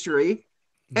picture industry.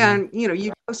 And, you know,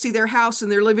 you go see their house, and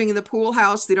they're living in the pool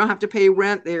house. They don't have to pay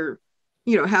rent. They're,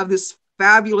 you know, have this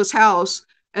fabulous house.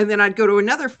 And then I'd go to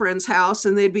another friend's house,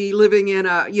 and they'd be living in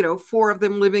a, you know, 4 of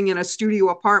them living in a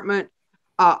studio apartment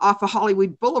off of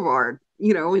Hollywood Boulevard,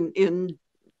 you know, in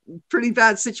pretty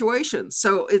bad situations.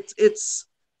 So it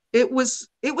was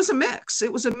a mix.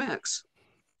 It was a mix.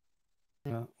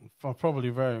 Yeah,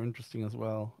 probably very interesting as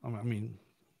well. I mean,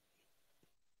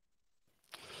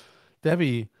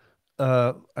 Debbie,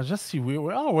 I just see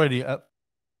we're already at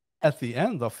the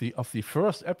end of the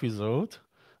first episode,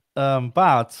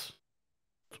 but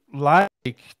like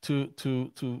to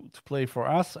play for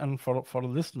us and for the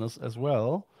listeners as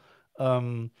well,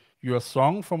 your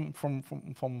song from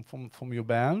your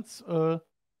band, From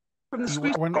the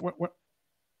Screech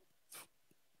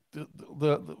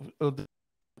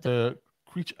the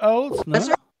Screech Owls, no? That's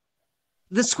right.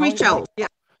 The Screech Owls, yeah,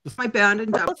 my band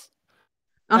in Dublin.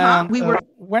 And, we were.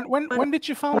 When did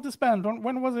you found this band?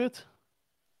 When was it?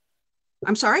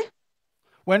 I'm sorry.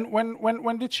 When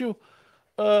did you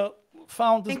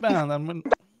found this band? And when...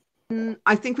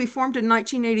 I think we formed in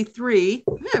 1983.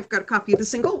 Yeah, I've got a copy of the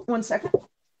single. 1 second.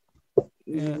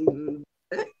 Yeah.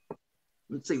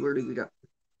 Let's see, where did we go?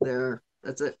 There.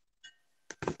 That's it.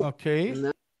 Okay. And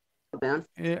that's the band.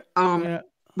 Yeah.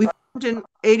 We formed in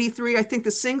 83. I think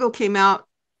the single came out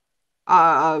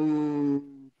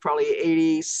probably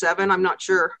 87. I'm not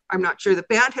sure. The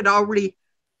band had already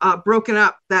broken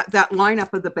up. That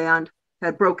lineup of the band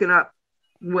had broken up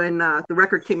when the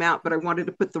record came out, but I wanted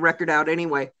to put the record out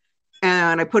anyway.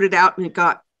 And I put it out, and it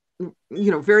got,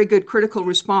 you know, very good critical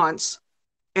response.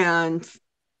 And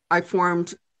I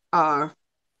formed, you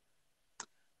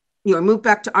know, I moved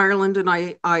back to Ireland, and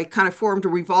I kind of formed a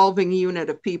revolving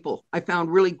unit of people. I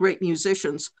found really great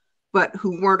musicians, but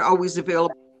who weren't always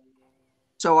available.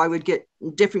 So I would get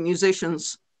different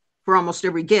musicians for almost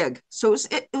every gig. So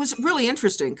it was really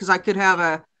interesting, because I could have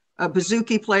a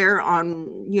bouzouki player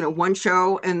on, you know, one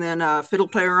show, and then a fiddle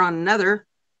player on another.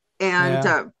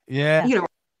 And, you know,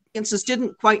 audiences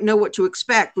didn't quite know what to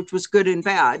expect, which was good and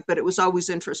bad, but it was always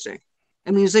interesting.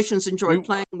 And musicians enjoyed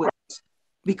playing with us,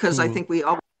 because I think we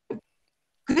all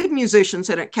good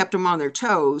musicians, and it kept them on their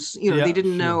toes. You know, they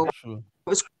didn't know it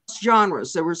was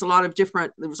genres. There was a lot of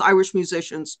different, there was Irish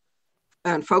musicians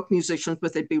and folk musicians,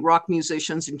 but they'd be rock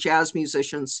musicians and jazz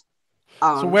musicians.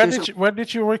 So where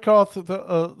did you record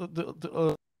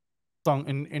the song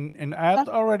in Ireland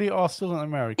already, or still in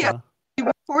America? Yeah, we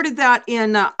recorded that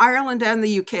in Ireland and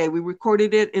the UK. We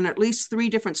recorded it in at least 3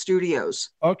 different studios.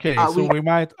 Okay, so we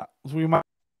might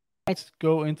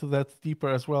go into that deeper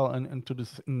as well, and into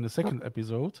this in the second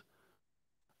episode.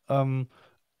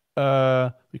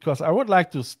 Because I would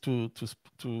like to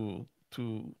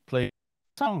play a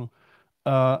song.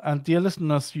 And dear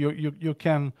listeners, you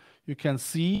can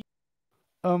see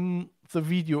the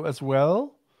video as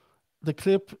well, the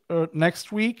clip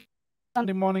next week,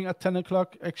 Sunday morning at 10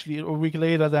 o'clock. Actually, a week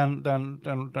later than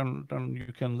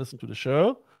you can listen to the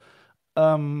show.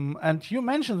 And you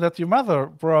mentioned that your mother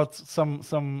brought some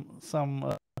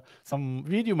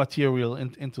video material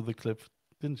into the clip,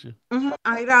 didn't you? Mm-hmm.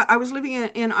 I was living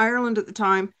in Ireland at the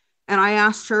time, and I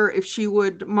asked her if she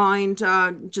would mind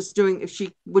if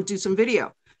she would do some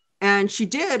video. And she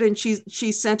did, and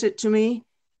she sent it to me,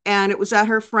 and it was at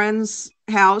her friend's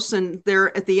house, and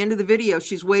there at the end of the video,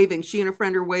 she's waving. She and a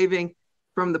friend are waving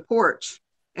from the porch.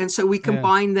 And so we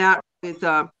combined that with,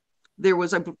 there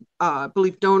was, I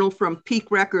believe, Donald from Peak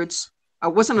Records.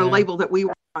 Wasn't a label that we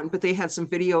were on, but they had some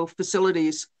video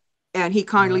facilities, and he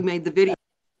kindly made the video.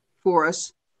 for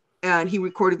us, and he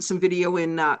recorded some video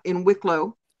in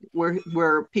Wicklow,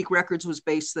 where Peak Records was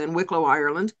based then, Wicklow,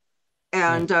 Ireland,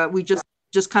 and we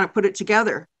just kind of put it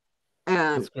together.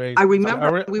 And I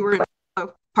remember we were in,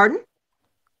 pardon?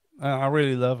 I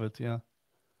really love it. Yeah.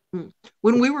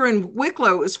 When we were in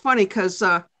Wicklow, it was funny because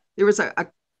there was a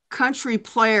country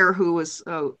player who was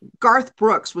Garth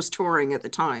Brooks was touring at the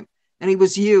time, and he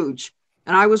was huge.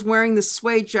 And I was wearing this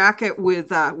suede jacket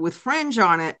with fringe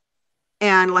on it,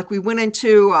 and like we went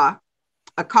into a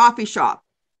coffee shop,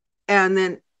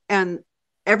 and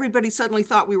everybody suddenly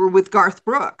thought we were with Garth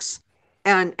Brooks,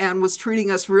 and was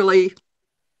treating us really,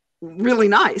 really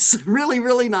nice,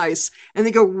 really nice. And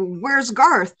they go, "Where's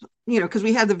Garth?" You know, because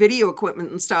we had the video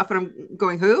equipment and stuff. And I'm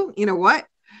going, "Who? You know what?"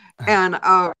 And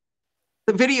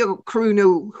the video crew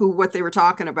knew what they were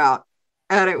talking about,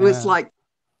 and it was like,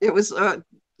 it was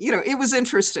you know, it was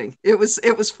interesting. It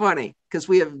was funny because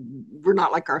we're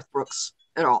not like Garth Brooks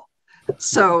at all.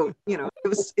 So you know, it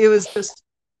was just,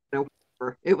 you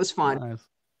know, it was fun.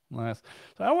 Nice.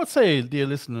 So I would say, dear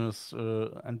listeners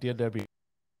and dear Debbie,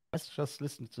 let's just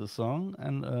listen to the song,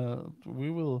 and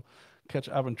we will catch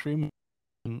up in 3 minutes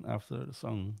after the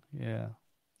song. Yeah.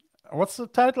 What's the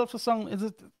title of the song? Is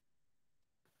it?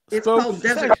 It's called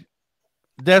Desert.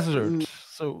 Desert.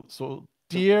 So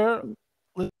dear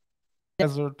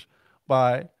Desert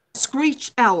by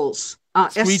Screech Owls.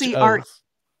 Screech Owls.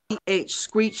 SCREH.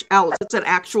 Screech Owls. It's an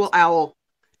actual owl,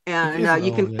 and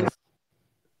you can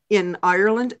in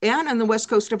Ireland and on the west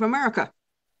coast of America.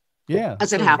 Yeah.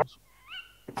 As it happens.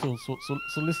 So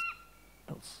listen.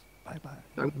 Oh, bye.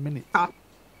 A minute.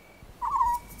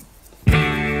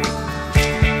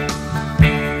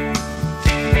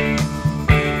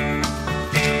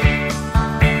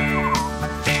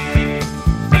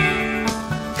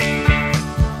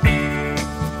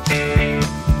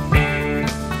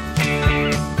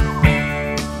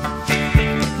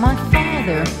 My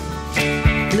father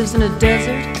lives in a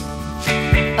desert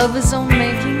of his own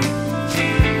making.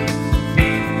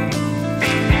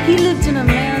 He lived in a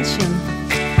mansion,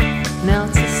 now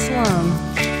it's a slum,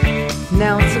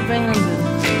 now it's abandoned.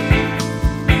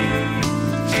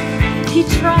 He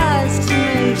tries to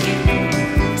make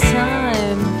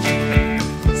time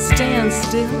stand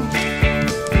still,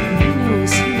 and he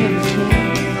knows he never can,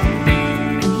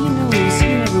 and he knows he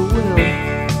never will.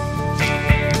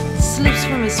 Slips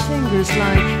from his fingers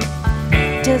like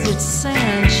desert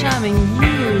sand, chiming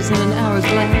years in an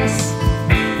hourglass.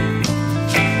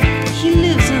 He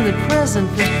lives in the present,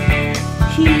 but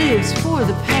he lives for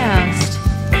the past.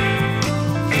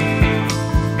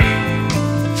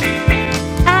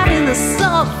 Out in the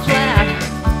salt flat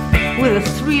with a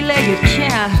three-legged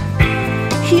cat,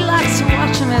 he likes to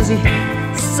watch him as he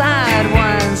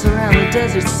sidewinds around the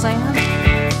desert sand.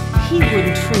 He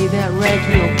wouldn't trade that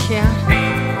raggy old cat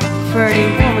for any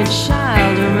woman,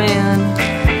 child, or man.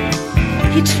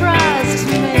 He tries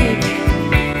to make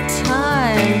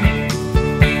time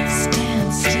stand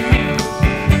still.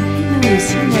 He knows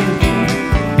he never can,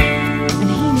 and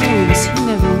he knows he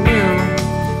never will.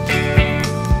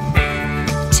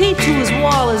 Taped to his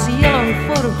wall is a yellow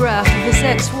photograph of his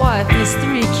ex-wife and his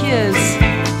 3 kids.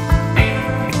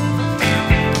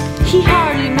 He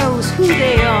hardly knows who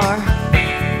they are.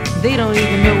 They don't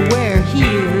even know where he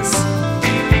is.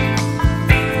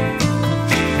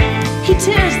 He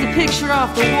tears the picture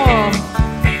off the wall,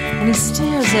 and he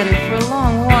stares at it for a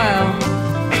long while.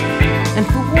 And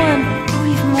for one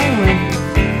brief moment,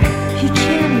 he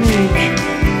can make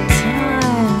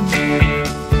time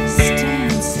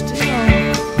stand still.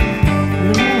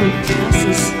 And the moment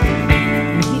passes,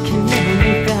 and he can never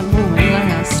make that moment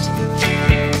last.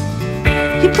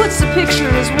 He puts the picture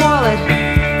in his wallet,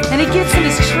 and he gets in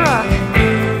his truck,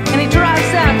 and he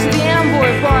drives out to the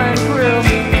Amboy Bar and Grill.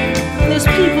 There's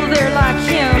people there like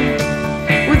him,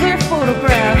 with their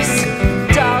photographs,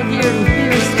 dog-eared and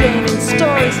beer-stained, and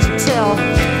stories to tell,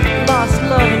 lost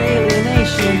love and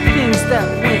alienation, things that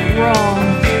went wrong.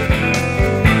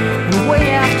 And way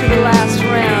after the last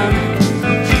round,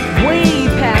 way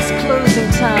past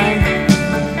closing time,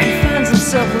 he finds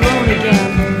himself alone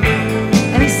again.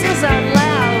 And he says out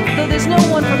loud, though there's no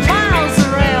one for miles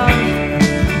around,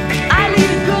 I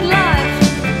lead a good life.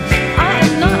 I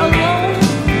am not alone.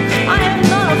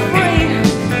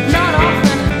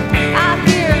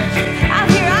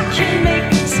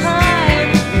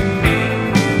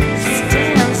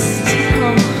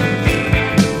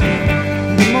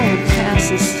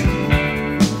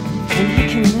 And he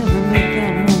can never make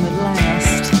that moment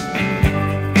last.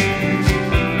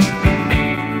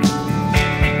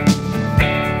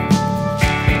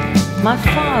 My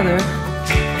father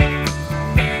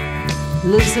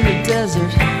lives in a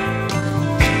desert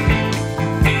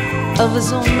of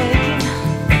his own making.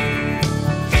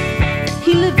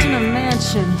 He lived in a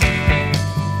mansion.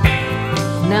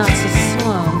 Now it's a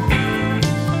slum.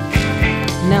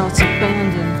 Now it's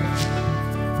abandoned.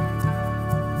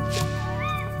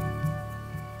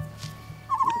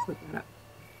 Put that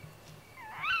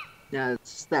up.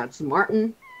 That's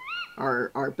Martin,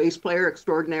 our bass player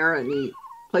extraordinaire, and he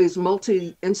plays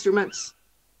multi instruments.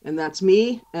 And that's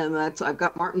me, and I've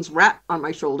got Martin's rat on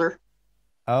my shoulder.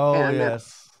 Oh, and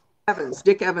yes.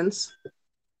 Dick Evans,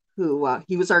 who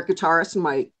he was our guitarist and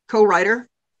my co-writer,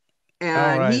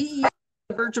 and he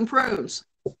Virgin Prunes.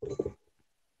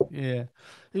 Yeah,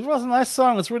 it was a nice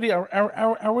song. It's really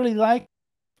I really like,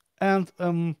 and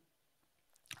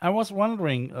I was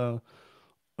wondering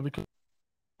because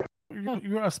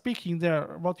you are speaking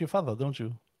there about your father, don't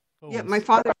you? Yeah, my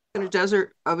father in a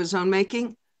desert of his own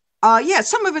making. Yeah,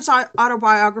 some of it's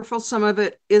autobiographical, some of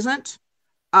it isn't.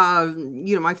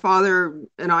 My father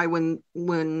and I, when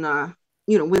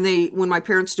my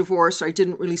parents divorced, I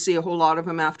didn't really see a whole lot of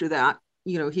him after that.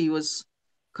 He was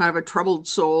kind of a troubled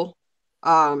soul.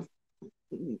 Some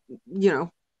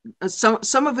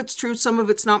of it's true, some of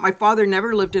it's not. My father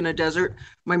never lived in a desert.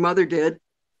 My mother did.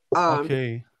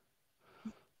 Okay.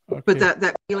 But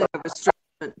that feeling of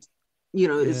estrangement,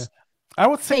 is. I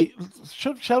would say,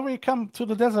 shall we come to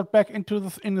the desert back in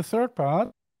the third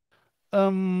part?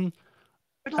 And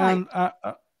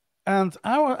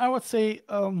I would say,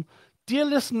 dear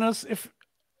listeners, if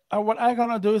what I'm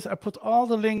gonna do is I put all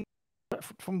the links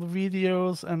from the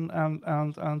videos and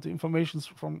the information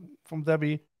from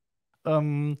Debbie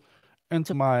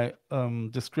into my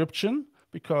description,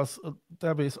 because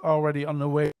Debbie is already on the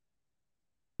way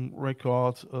to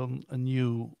record a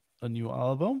new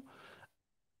album.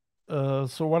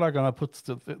 So what I'm gonna put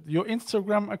your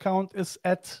Instagram account is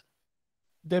at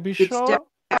Debbie Schow.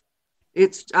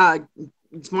 It's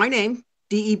my name,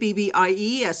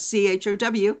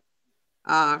 DebbieSchow.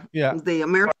 The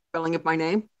American spelling of my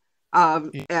name.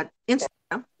 At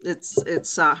Instagram,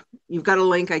 it's you've got a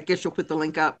link. I guess you'll put the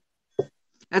link up.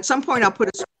 At some point, I'll put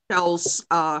a Screech Owls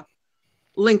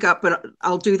link up, but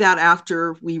I'll do that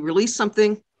after we release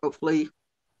something. Hopefully,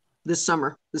 this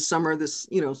summer.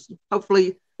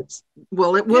 Hopefully.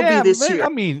 Well, it will be this year. I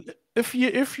mean, if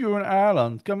you're in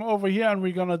Ireland, come over here and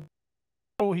we're gonna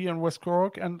go here in West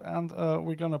Cork and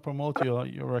we're gonna promote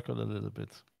your record a little bit.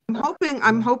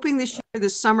 I'm hoping this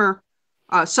summer.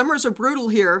 Summers are brutal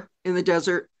here in the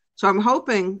desert, so I'm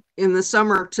hoping in the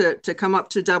summer to come up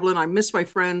to Dublin. I miss my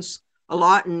friends a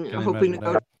lot, and I'm hoping to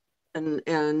go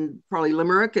and probably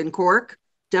Limerick and Cork.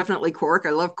 Definitely Cork.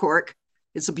 I love Cork.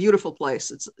 It's a beautiful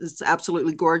place. It's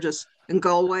absolutely gorgeous. And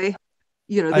Galway.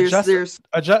 I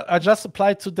just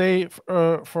applied today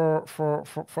for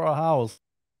a house,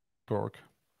 Cork.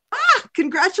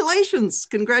 Congratulations!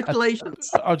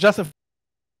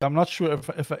 I'm not sure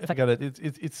if I get it.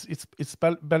 It's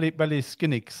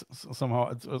Ballyskinick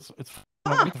somehow. It's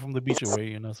from the beach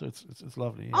away, so it's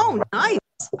lovely. Yeah. Oh, nice.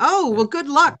 Oh, well, good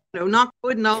luck. Knock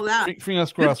wood and all that.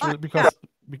 Fingers crossed, because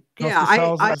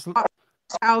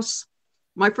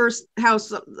my first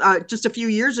house just a few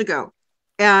years ago.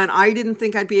 And I didn't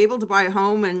think I'd be able to buy a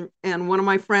home. And one of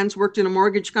my friends worked in a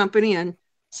mortgage company and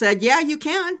said, yeah, you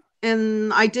can.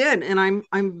 And I did. And I'm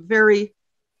very,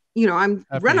 I'm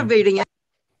happy. Renovating it.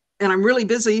 And I'm really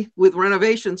busy with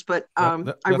renovations, but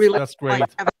that's great. Like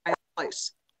having my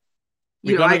place.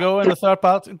 We're going to go in the third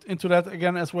part into that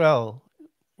again as well.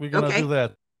 We're going to do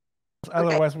that.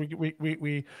 Otherwise, we're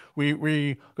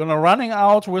going to running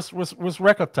out with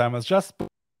record time. It's just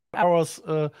hours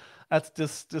at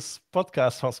this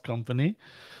podcast host company.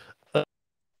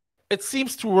 It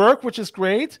seems to work, which is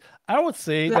great. I would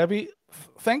say, Debbie,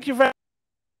 thank you very much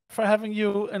for having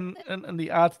you in the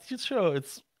ArTEEtude show.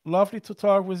 It's lovely to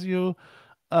talk with you.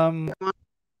 And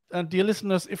dear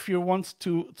listeners, if you want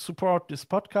to support this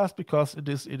podcast, because it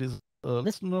is a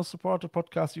listener supported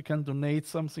podcast, you can donate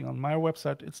something on my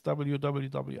website. It's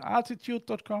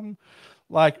www.arteetude.com.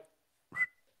 Like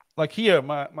here,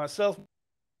 myself.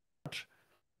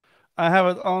 I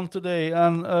have it on today,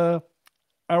 and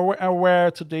I wear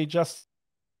today just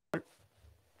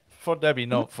for Debbie,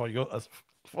 no, for you,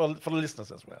 for the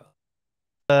listeners as well.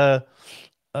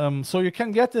 So you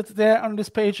can get it there on this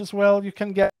page as well. You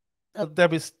can get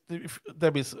Debbie's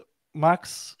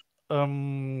Max,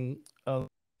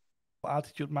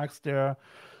 ArTEEtude Max there.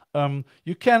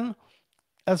 You can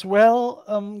as well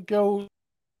go.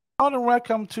 You're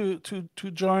welcome to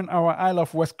join our I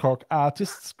Love West Cork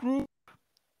Artists group.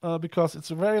 Because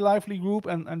it's a very lively group,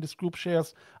 and this group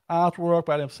shares artwork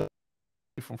by themselves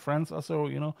from friends or so,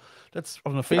 That's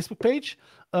on the Facebook page.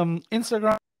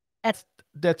 Instagram at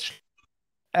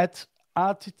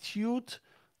ArTEEtude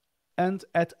and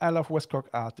at I Love West Cork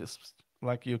Artists,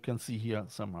 like you can see here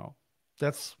somehow.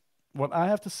 That's what I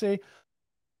have to say.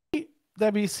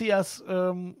 Debbie, see us,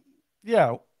 on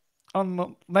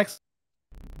the next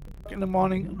in the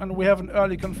morning, and we have an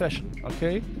early confession,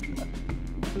 okay?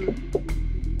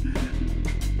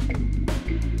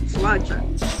 Sludge.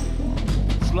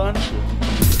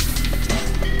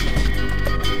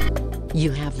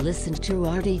 You have listened to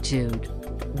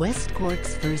ArTEEtude, West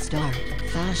Cork's first art,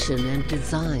 fashion and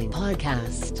design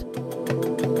podcast.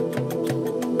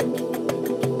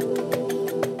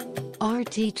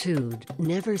 ArTEEtude,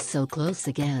 never so close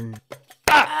again.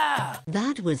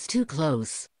 That was too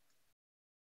close.